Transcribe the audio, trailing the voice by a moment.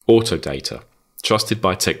Autodata, trusted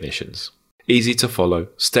by technicians. Easy to follow,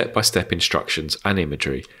 step-by-step instructions and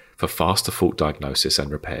imagery for faster fault diagnosis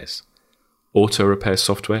and repairs. Auto repair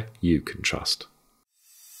software you can trust.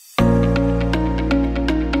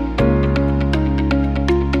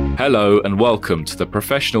 Hello and welcome to the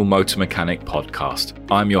Professional Motor Mechanic podcast.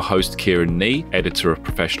 I'm your host Kieran Nee, editor of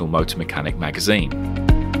Professional Motor Mechanic magazine.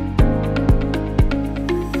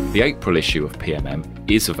 The April issue of PMM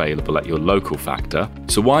is available at your local factor,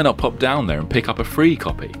 so why not pop down there and pick up a free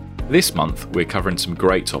copy? This month we're covering some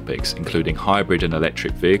great topics including hybrid and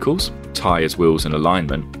electric vehicles, tyres, wheels and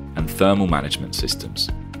alignment, and thermal management systems.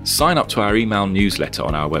 Sign up to our email newsletter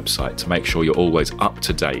on our website to make sure you're always up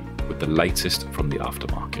to date with the latest from the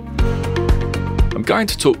aftermarket. I'm going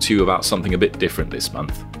to talk to you about something a bit different this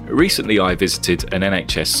month. Recently I visited an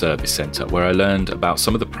NHS service centre where I learned about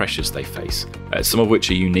some of the pressures they face, some of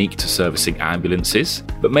which are unique to servicing ambulances,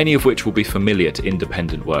 but many of which will be familiar to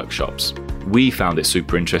independent workshops. We found it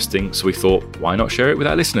super interesting, so we thought, why not share it with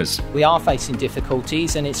our listeners? We are facing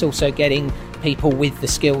difficulties, and it's also getting people with the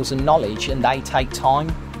skills and knowledge, and they take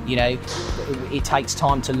time. You know, it takes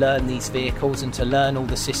time to learn these vehicles and to learn all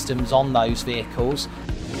the systems on those vehicles.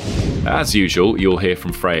 As usual, you'll hear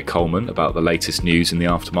from Freya Coleman about the latest news in the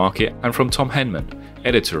aftermarket, and from Tom Henman,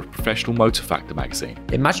 editor of Professional Motor Factor magazine.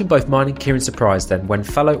 Imagine both mine and Kieran's surprise then when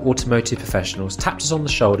fellow automotive professionals tapped us on the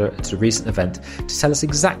shoulder at a recent event to tell us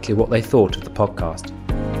exactly what they thought of the podcast.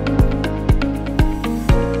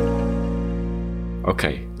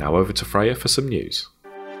 Okay, now over to Freya for some news.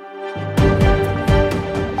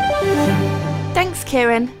 Thanks,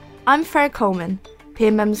 Kieran. I'm Freya Coleman,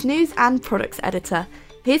 PMM's news and products editor,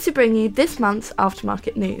 here to bring you this month's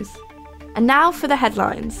aftermarket news. And now for the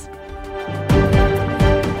headlines.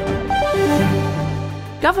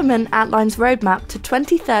 Government outlines roadmap to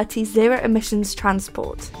 2030 zero emissions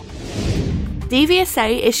transport.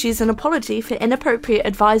 DVSA issues an apology for inappropriate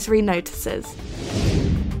advisory notices.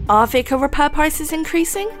 Are vehicle repair prices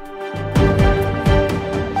increasing?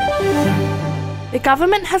 The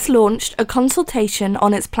government has launched a consultation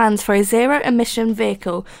on its plans for a zero-emission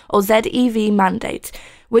vehicle or ZEV mandate,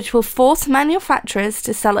 which will force manufacturers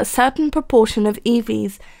to sell a certain proportion of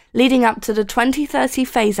EVs leading up to the 2030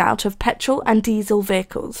 phase-out of petrol and diesel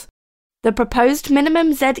vehicles. The proposed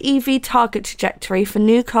minimum ZEV target trajectory for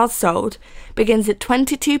new cars sold begins at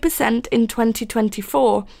 22% in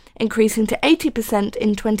 2024, increasing to 80%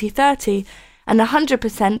 in 2030 and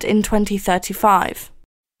 100% in 2035.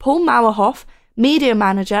 Paul Mauerhoff, media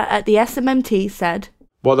manager at the SMMT, said,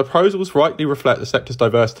 "While the proposals rightly reflect the sector's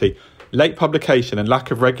diversity, late publication and lack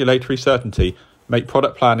of regulatory certainty make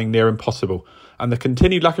product planning near impossible, and the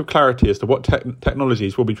continued lack of clarity as to what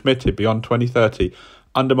technologies will be permitted beyond 2030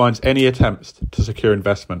 undermines any attempts to secure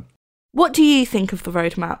investment." What do you think of the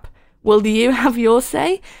roadmap? Will you have your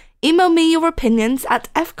say? Email me your opinions at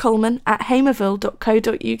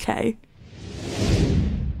fcoleman@hamerville.co.uk.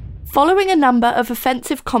 Following a number of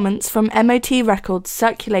offensive comments from MOT records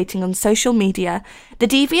circulating on social media, the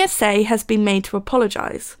DVSA has been made to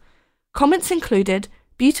apologise. Comments included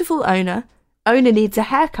beautiful owner needs a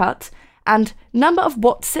haircut, and number of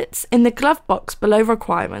what sits in the glove box below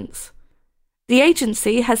requirements. The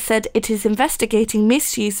agency has said it is investigating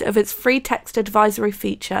misuse of its free text advisory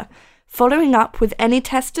feature, following up with any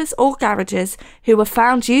testers or garages who were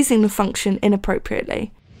found using the function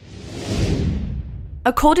inappropriately.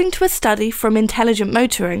 According to a study from Intelligent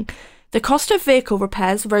Motoring, the cost of vehicle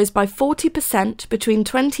repairs rose by 40% between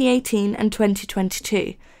 2018 and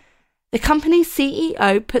 2022. The company's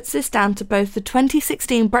CEO puts this down to both the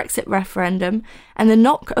 2016 Brexit referendum and the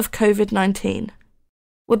knock of COVID-19.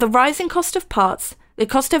 With the rising cost of parts, the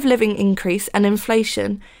cost of living increase and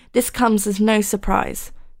inflation, this comes as no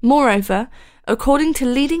surprise. Moreover, according to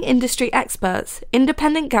leading industry experts,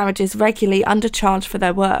 independent garages regularly undercharge for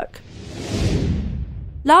their work.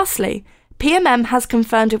 Lastly, PMM has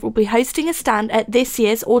confirmed it will be hosting a stand at this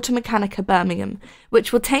year's Automechanica Birmingham,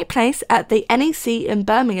 which will take place at the NEC in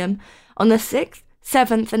Birmingham on the 6th,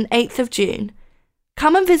 7th and 8th of June.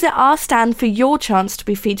 Come and visit our stand for your chance to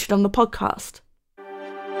be featured on the podcast.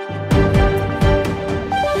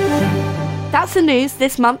 That's the news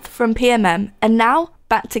this month from PMM, and now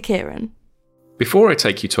back to Kieran. Before I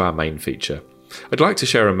take you to our main feature, I'd like to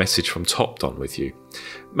share a message from Topdon with you.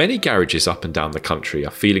 Many garages up and down the country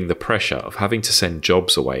are feeling the pressure of having to send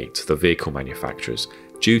jobs away to the vehicle manufacturers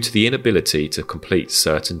due to the inability to complete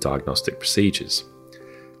certain diagnostic procedures.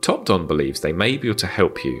 Topdon believes they may be able to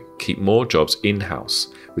help you keep more jobs in-house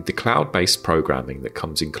with the cloud-based programming that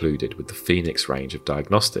comes included with the Phoenix range of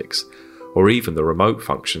diagnostics, or even the remote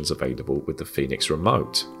functions available with the Phoenix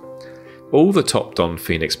Remote. All the Top Don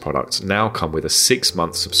Phoenix products now come with a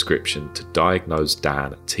 6-month subscription to Diagnose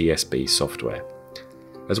Dan TSB software.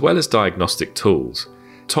 As well as diagnostic tools,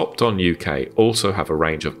 Top Don UK also have a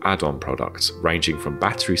range of add-on products ranging from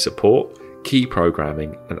battery support, key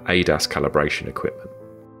programming and ADAS calibration equipment.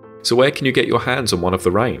 So where can you get your hands on one of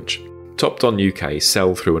the range? Top Don UK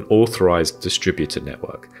sell through an authorised distributor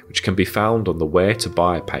network, which can be found on the Where to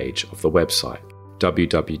Buy page of the website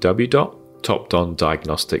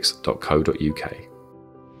www.topdondiagnostics.co.uk.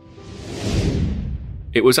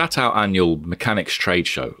 It was at our annual Mechanics Trade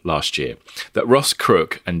Show last year that Ross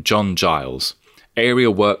Crook and John Giles,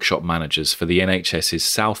 area workshop managers for the NHS's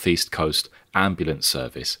South East Coast Ambulance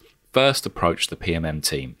Service, first approached the PMM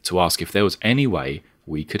team to ask if there was any way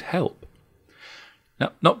we could help.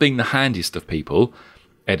 Now, not being the handiest of people,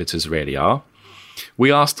 editors really are,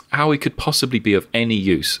 we asked how we could possibly be of any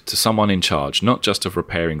use to someone in charge not just of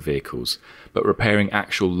repairing vehicles, but repairing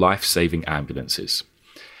actual life-saving ambulances.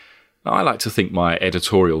 Now, I like to think my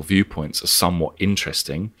editorial viewpoints are somewhat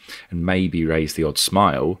interesting and maybe raise the odd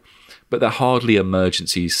smile, but they're hardly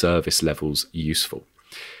emergency service levels useful.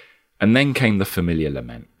 And then came the familiar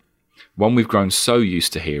lament, one we've grown so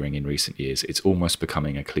used to hearing in recent years it's almost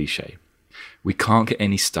becoming a cliche. We can't get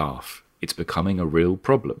any staff. It's becoming a real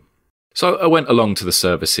problem. So I went along to the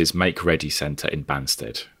service's Make Ready Centre in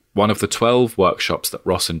Banstead, one of the 12 workshops that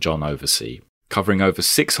Ross and John oversee, covering over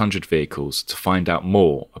 600 vehicles to find out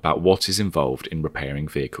more about what is involved in repairing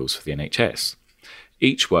vehicles for the NHS.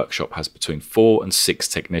 Each workshop has between 4 and 6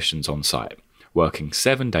 technicians on site, working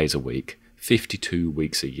 7 days a week, 52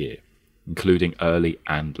 weeks a year, including early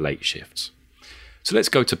and late shifts. So let's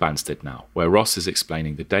go to Banstead now, where Ross is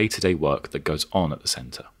explaining the day-to-day work that goes on at the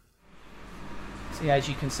centre. So as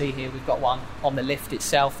you can see here, we've got one on the lift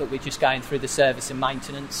itself that we're just going through the service and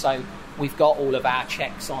maintenance. So we've got all of our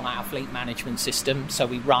checks on our fleet management system. So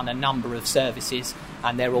we run a number of services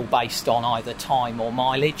and they're all based on either time or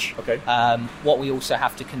mileage. Okay. What we also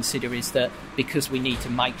have to consider is that because we need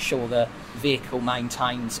to make sure the vehicle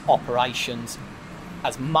maintains operations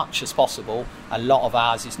as much as possible, a lot of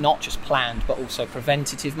ours is not just planned but also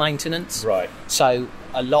preventative maintenance. Right. So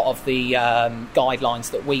a lot of the guidelines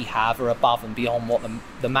that we have are above and beyond what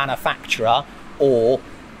the manufacturer or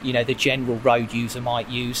the general road user might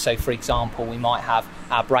use. So for example, we might have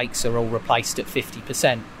our brakes are all replaced at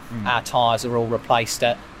 50%, our tyres are all replaced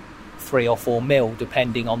at 3 or 4 mil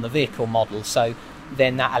depending on the vehicle model. So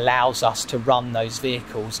then that allows us to run those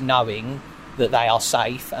vehicles knowing that they are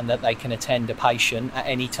safe and that they can attend a patient at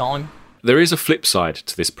any time. There is a flip side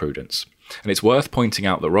to this prudence, and it's worth pointing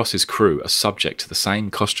out that Ross's crew are subject to the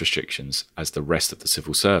same cost restrictions as the rest of the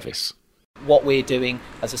civil service. What we're doing,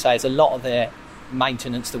 as I say, is a lot of the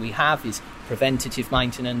maintenance that we have is preventative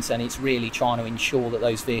maintenance, and it's really trying to ensure that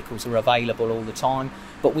those vehicles are available all the time.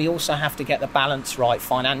 But we also have to get the balance right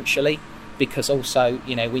financially, because also,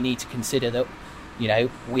 we need to consider that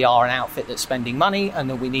we are an outfit that's spending money and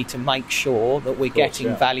that we need to make sure that we're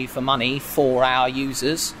getting value for money for our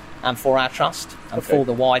users and for our trust and for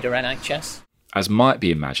the wider NHS. As might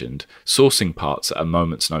be imagined, sourcing parts at a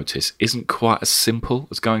moment's notice isn't quite as simple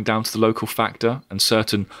as going down to the local factor, and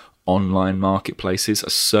certain online marketplaces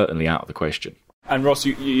are certainly out of the question. And Ross,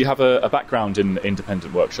 you have a background in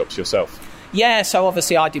independent workshops yourself. Yeah, so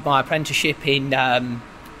obviously I did my apprenticeship in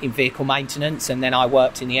vehicle maintenance, and then I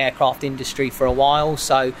worked in the aircraft industry for a while,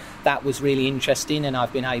 so that was really interesting, and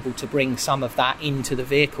I've been able to bring some of that into the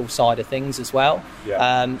vehicle side of things as well.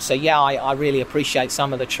 I really appreciate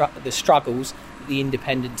some of the struggles that the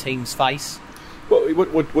independent teams face. What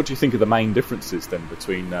do you think are the main differences then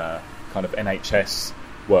between kind of NHS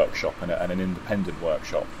workshop and an independent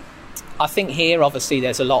workshop? I think here obviously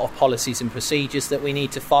there's a lot of policies and procedures that we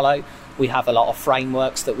need to follow. We have a lot of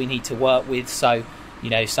frameworks that we need to work with, so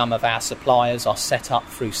some of our suppliers are set up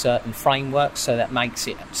through certain frameworks, so that makes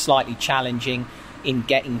it slightly challenging in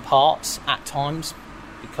getting parts at times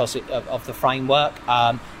because of the framework.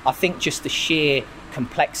 I think just the sheer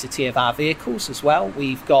complexity of our vehicles as well.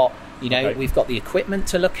 We've got, we've got the equipment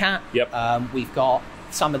to look at. Yep. We've got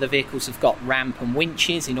some of the vehicles have got ramp and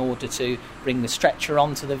winches in order to bring the stretcher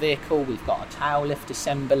onto the vehicle. We've got a tail lift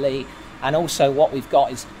assembly, and also what we've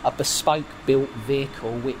got is a bespoke built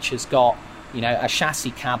vehicle which has got a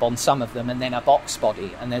chassis cab on some of them and then a box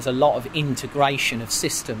body, and there's a lot of integration of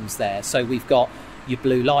systems there. So we've got your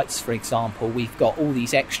blue lights, for example, we've got all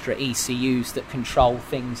these extra ECUs that control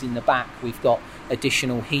things in the back, we've got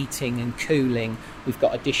additional heating and cooling, we've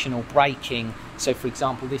got additional braking. So for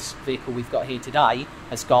example, this vehicle we've got here today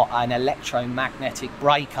has got an electromagnetic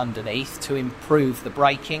brake underneath to improve the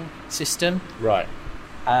braking system. Right.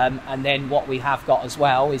 And then what we have got as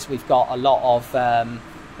well is we've got a lot of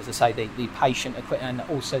as I say, the patient equipment, and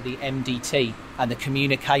also the MDT and the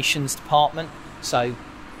communications department. So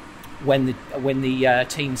when the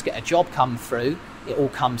teams get a job come through, it all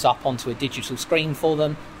comes up onto a digital screen for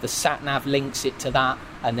them. The sat-nav links it to that,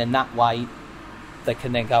 and then that way they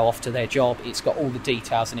can then go off to their job. It's got all the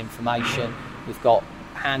details and information. We've got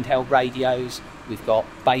handheld radios, we've got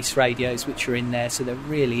base radios which are in there, so there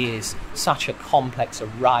really is such a complex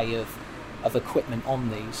array of equipment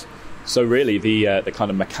on these. So really the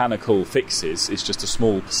kind of mechanical fixes is just a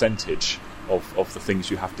small percentage of the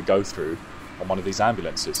things you have to go through on one of these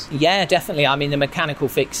ambulances. Yeah, definitely. I mean, the mechanical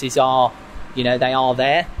fixes are, they are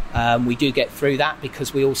there. We do get through that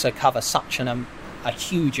because we also cover such a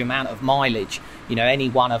huge amount of mileage. Any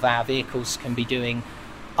one of our vehicles can be doing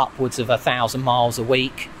upwards of 1,000 miles a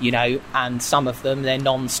week, and some of them, they're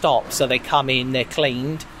non-stop. So they come in, they're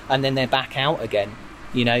cleaned, and then they're back out again.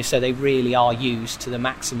 So they really are used to the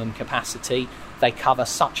maximum capacity. They cover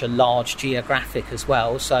such a large geographic as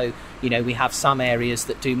well. So, we have some areas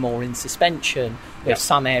that do more in suspension. We have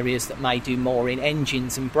some areas that may do more in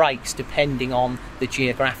engines and brakes, depending on the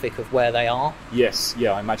geographic of where they are. Yes,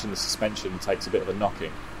 I imagine the suspension takes a bit of a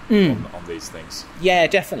knocking on these things. Yeah,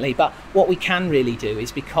 definitely. But what we can really do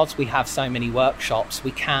is, because we have so many workshops,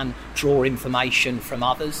 we can draw information from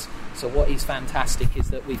others. So what is fantastic is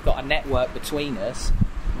that we've got a network between us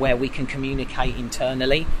where we can communicate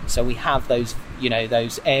internally. So we have those,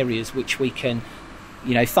 those areas which we can,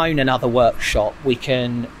 phone another workshop. We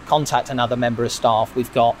can contact another member of staff.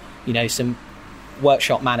 We've got, some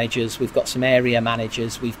workshop managers. We've got some area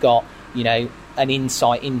managers. We've got, an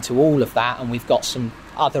insight into all of that. And we've got some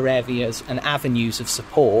other areas and avenues of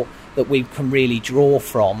support that we can really draw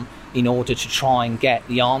from in order to try and get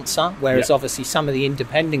the answer. Whereas obviously some of the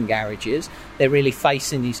independent garages, they're really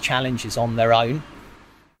facing these challenges on their own.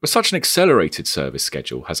 But such an accelerated service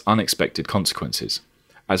schedule has unexpected consequences,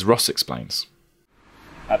 as Ross explains.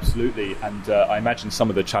 Absolutely, and I imagine some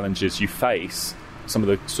of the challenges you face, some of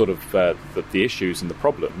the sort of the issues and the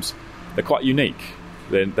problems, they're quite unique.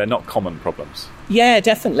 They're not common problems. Yeah,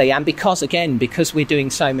 definitely. And because we're doing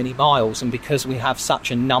so many miles and because we have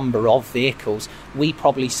such a number of vehicles, we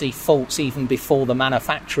probably see faults even before the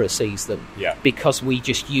manufacturer sees them. Yeah. Because we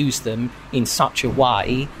just use them in such a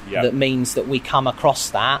way that means that we come across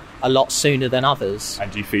that a lot sooner than others.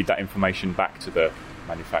 And do you feed that information back to the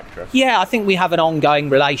manufacturer? Yeah, I think we have an ongoing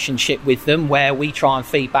relationship with them where we try and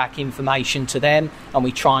feed back information to them and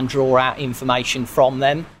we try and draw out information from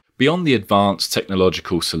them. Beyond the advanced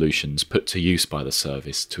technological solutions put to use by the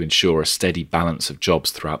service to ensure a steady balance of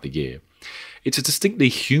jobs throughout the year, it's a distinctly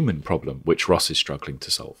human problem which Ross is struggling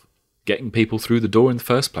to solve, getting people through the door in the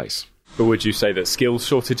first place. But would you say that skills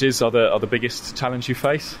shortages are the biggest challenge you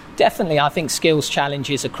face? Definitely, I think skills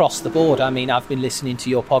challenges across the board. I mean, I've been listening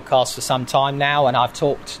to your podcast for some time now, and I've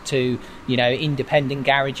talked to, independent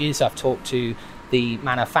garages, I've talked to the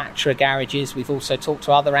manufacturer garages, we've also talked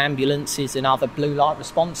to other ambulances and other blue light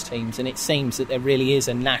response teams, and it seems that there really is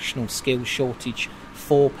a national skills shortage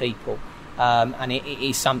for people. And it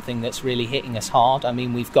is something that's really hitting us hard. I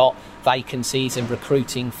mean, we've got vacancies and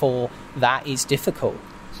recruiting for that is difficult.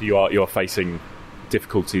 So you're facing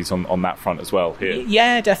difficulties on that front as well here?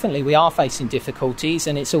 Yeah, definitely. We are facing difficulties,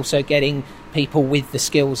 and it's also getting people with the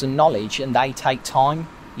skills and knowledge, and they take time.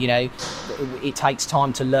 It takes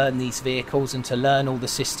time to learn these vehicles and to learn all the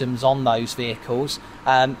systems on those vehicles.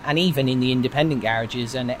 And even in the independent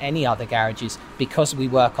garages and any other garages, because we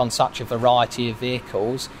work on such a variety of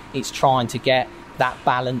vehicles, it's trying to get that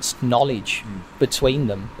balanced knowledge between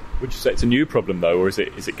them. Would you say it's a new problem, though, or is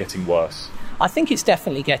it getting worse? I think it's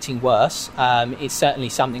definitely getting worse. It's certainly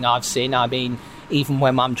something I've seen. I mean, even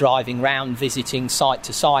when I'm driving around visiting site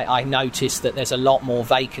to site, I notice that there's a lot more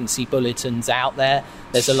vacancy bulletins out there.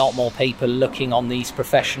 There's a lot more people looking on these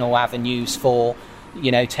professional avenues for,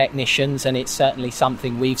 technicians, and it's certainly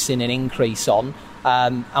something we've seen an increase on.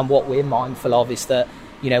 And what we're mindful of is that,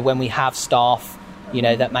 when we have staff,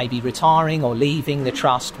 that may be retiring or leaving the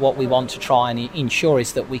trust, what we want to try and ensure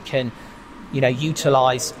is that we can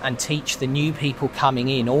utilise and teach the new people coming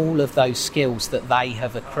in all of those skills that they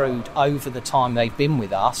have accrued over the time they've been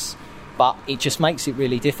with us. But it just makes it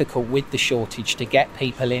really difficult with the shortage to get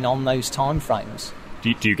people in on those timeframes.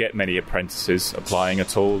 Do you get many apprentices applying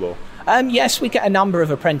at all? Or? Yes, we get a number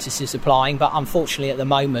of apprentices applying, but unfortunately at the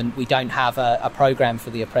moment we don't have a programme for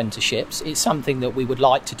the apprenticeships. It's something that we would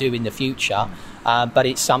like to do in the future, but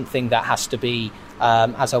it's something that has to be,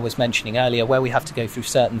 as I was mentioning earlier, where we have to go through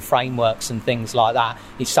certain frameworks and things like that.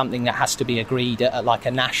 It's something that has to be agreed at like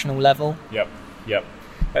a national level. Yep.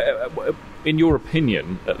 In your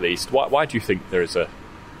opinion, at least, why do you think there is a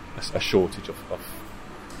shortage of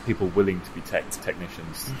people willing to be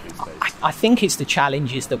technicians these days? I think it's the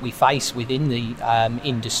challenges that we face within the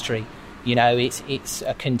industry. You know, it's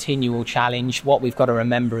a continual challenge. What we've got to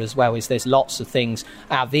remember as well is there's lots of things.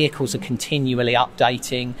 Our vehicles are continually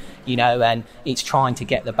updating, you know, and it's trying to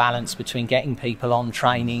get the balance between getting people on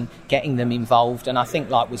training, getting them involved. And I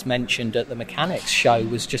think, like was mentioned at the mechanics show,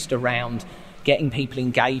 was just around getting people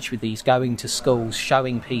engaged with these, going to schools,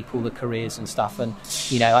 showing people the careers and stuff. And,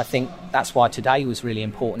 you know, I think that's why today was really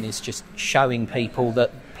important, is just showing people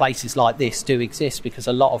that places like this do exist, because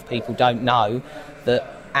a lot of people don't know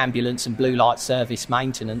that ambulance and blue light service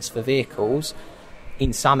maintenance for vehicles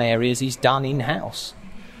in some areas is done in-house.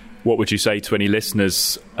 What would you say to any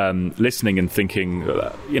listeners listening and thinking,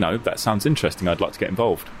 you know, that sounds interesting, I'd like to get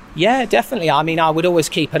involved? Yeah, definitely. I mean, I would always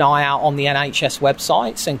keep an eye out on the NHS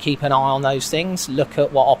websites and keep an eye on those things, look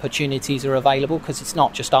at what opportunities are available, because it's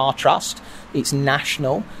not just our trust, it's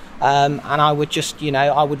national. And I would just, you know,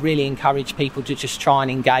 I would really encourage people to just try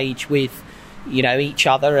and engage with, you know, each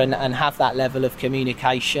other and have that level of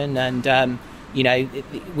communication. And, you know,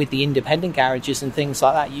 with the independent garages and things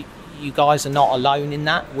like that, you guys are not alone in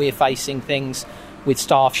that. We're facing things with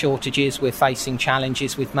staff shortages, we're facing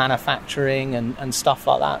challenges with manufacturing and stuff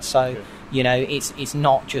like that. So, you know, it's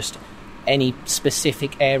not just any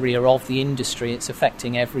specific area of the industry, it's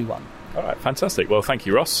affecting everyone. All right, fantastic. Well, thank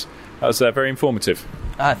you, Ross. That was very informative.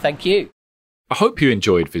 Thank you. I hope you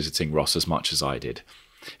enjoyed visiting Ross as much as I did.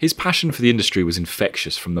 His passion for the industry was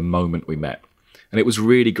infectious from the moment we met, and it was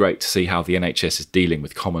really great to see how the NHS is dealing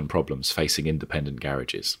with common problems facing independent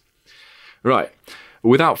garages. Right,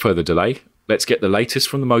 without further delay, let's get the latest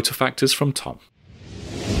from the motor factors from Tom.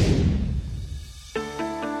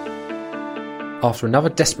 After another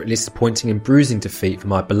desperately disappointing and bruising defeat for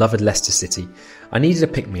my beloved Leicester City, I needed a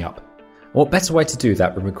pick-me-up. And what better way to do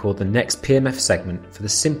that than record the next PMF segment for the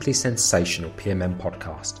Simply Sensational PMM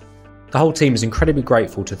podcast. The whole team is incredibly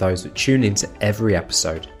grateful to those that tune into every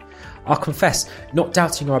episode. I'll confess, not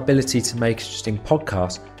doubting our ability to make interesting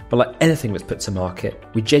podcasts, but like anything that's put to market,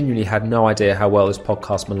 we genuinely had no idea how well this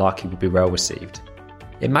podcast malarkey would be well received.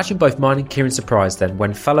 Imagine both mine and Kieran's surprise then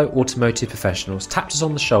when fellow automotive professionals tapped us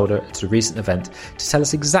on the shoulder at a recent event to tell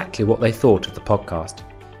us exactly what they thought of the podcast.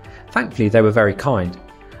 Thankfully, they were very kind.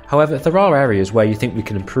 However, if there are areas where you think we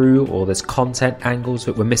can improve or there's content angles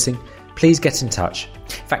that we're missing, please get in touch.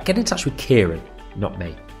 In fact, get in touch with Kieran, not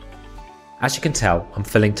me. As you can tell, I'm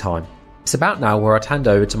filling time. It's about now where I'd hand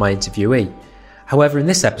over to my interviewee. However, in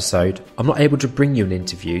this episode, I'm not able to bring you an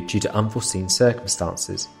interview due to unforeseen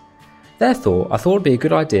circumstances. Therefore, I thought it'd be a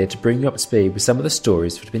good idea to bring you up to speed with some of the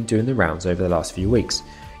stories that have been doing the rounds over the last few weeks.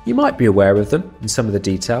 You might be aware of them and some of the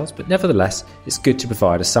details, but nevertheless, it's good to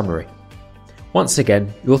provide a summary. Once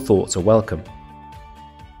again, your thoughts are welcome.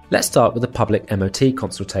 Let's start with the public MOT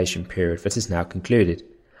consultation period that is now concluded.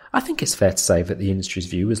 I think it's fair to say that the industry's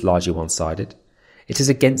view is largely one-sided. It is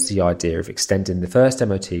against the idea of extending the first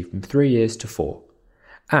MOT from 3 years to 4.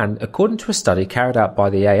 And according to a study carried out by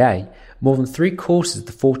the AA, more than 3/4 of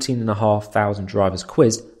the 14,500 drivers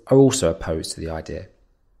quizzed are also opposed to the idea.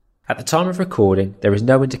 At the time of recording, there is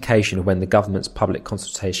no indication of when the government's public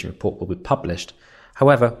consultation report will be published.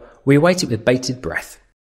 However, we await it with bated breath.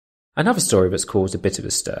 Another story that's caused a bit of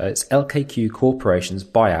a stir is LKQ Corporation's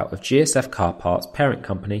buyout of GSF Car Parts parent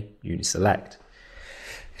company, Uniselect.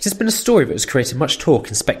 It has been a story that has created much talk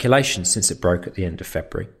and speculation since it broke at the end of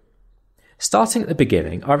February. Starting at the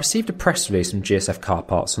beginning, I received a press release from GSF Car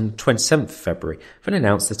Parts on the 27th of February that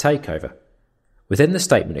announced the takeover. Within the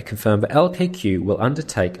statement, it confirmed that LKQ will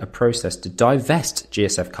undertake a process to divest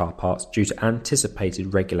GSF Car Parts due to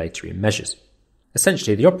anticipated regulatory measures.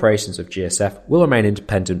 Essentially, the operations of GSF will remain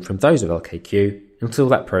independent from those of LKQ until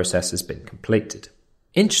that process has been completed.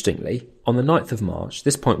 Interestingly, on the 9th of March,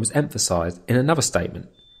 this point was emphasised in another statement,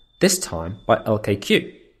 this time by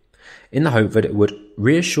LKQ, in the hope that it would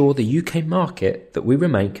reassure the UK market that we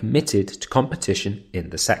remain committed to competition in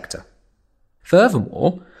the sector.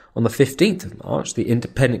 Furthermore, on the 15th of March, the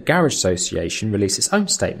Independent Garage Association released its own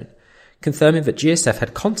statement, confirming that GSF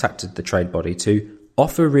had contacted the trade body to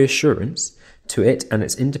offer reassurance to it and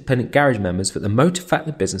its independent garage members that the motor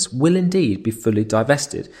factory business will indeed be fully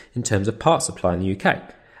divested in terms of parts supply in the UK,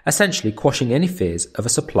 essentially quashing any fears of a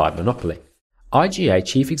supply monopoly. IGA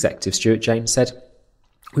Chief Executive Stuart James said,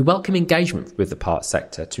 "We welcome engagement with the parts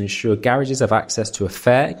sector to ensure garages have access to a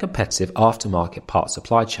fair and competitive aftermarket parts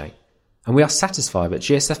supply chain, and we are satisfied that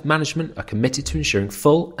GSF management are committed to ensuring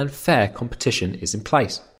full and fair competition is in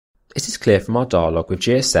place. It is clear from our dialogue with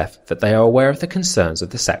GSF that they are aware of the concerns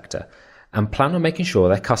of the sector and plan on making sure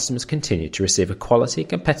their customers continue to receive a quality and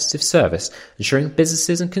competitive service, ensuring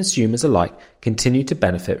businesses and consumers alike continue to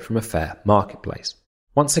benefit from a fair marketplace."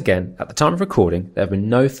 Once again, at the time of recording, there have been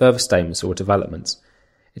no further statements or developments.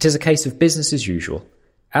 It is a case of business as usual,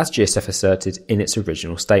 as GSF asserted in its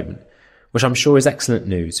original statement, which I'm sure is excellent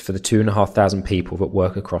news for the 2,500 people that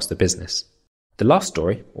work across the business. The last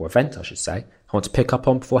story, or event I should say, I want to pick up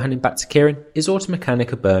on before handing back to Kieran is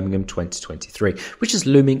Automechanica Birmingham 2023, which is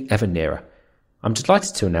looming ever nearer. I'm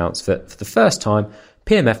delighted to announce that for the first time,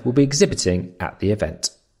 PMF will be exhibiting at the event.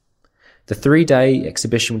 The 3-day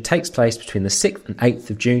exhibition takes place between the 6th and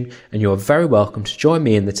 8th of June, and you are very welcome to join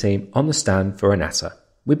me and the team on the stand for a natter.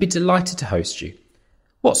 We'd be delighted to host you.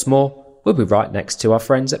 What's more, we'll be right next to our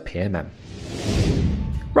friends at PMM.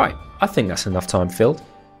 Right, I think that's enough time filled.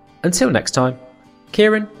 Until next time,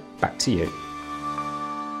 Kieran, back to you.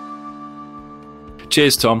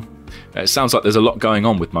 Cheers, Tom. It sounds like there's a lot going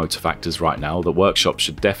on with motor factors right now that workshops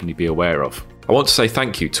should definitely be aware of. I want to say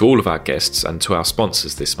thank you to all of our guests and to our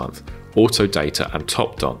sponsors this month, Autodata and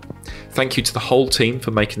TopDon. Thank you to the whole team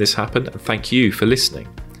for making this happen, and thank you for listening.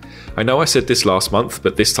 I know I said this last month,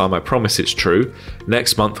 but this time I promise it's true.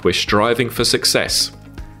 Next month we're striving for success.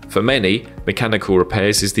 For many, mechanical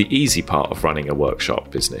repairs is the easy part of running a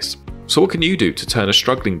workshop business. So what can you do to turn a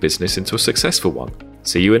struggling business into a successful one?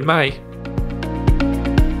 See you in May.